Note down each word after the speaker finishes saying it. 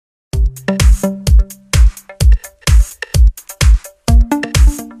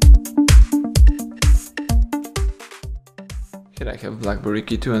I have BLACKBERRY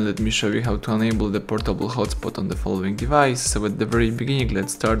Key2 and let me show you how to enable the portable hotspot on the following device. So at the very beginning,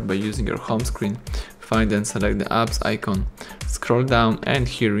 let's start by using your home screen. Find and select the apps icon. Scroll down and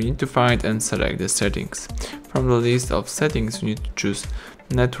here you need to find and select the settings. From the list of settings, you need to choose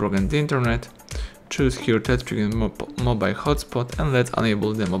network and internet. Choose here Tetris and mobile hotspot and let's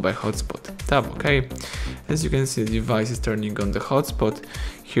enable the mobile hotspot. Tap OK. As you can see, the device is turning on the hotspot.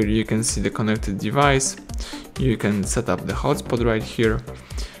 Here you can see the connected device. You can set up the hotspot right here.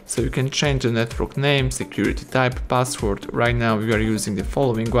 So you can change the network name, security type, password. Right now we are using the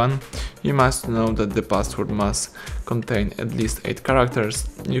following one. You must know that the password must contain at least 8 characters.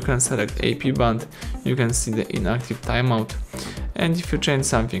 You can select AP band. You can see the inactive timeout. And if you change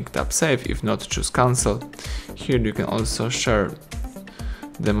something, tap save. If not, choose cancel. Here you can also share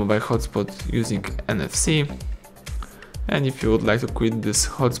the mobile hotspot using NFC. And if you would like to quit this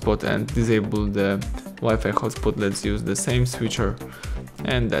hotspot and disable the Wi-Fi hotspot, let's use the same switcher.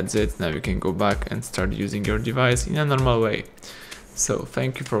 And that's it. Now you can go back and start using your device in a normal way. So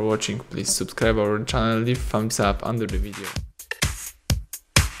thank you for watching. Please subscribe our channel, leave thumbs up under the video.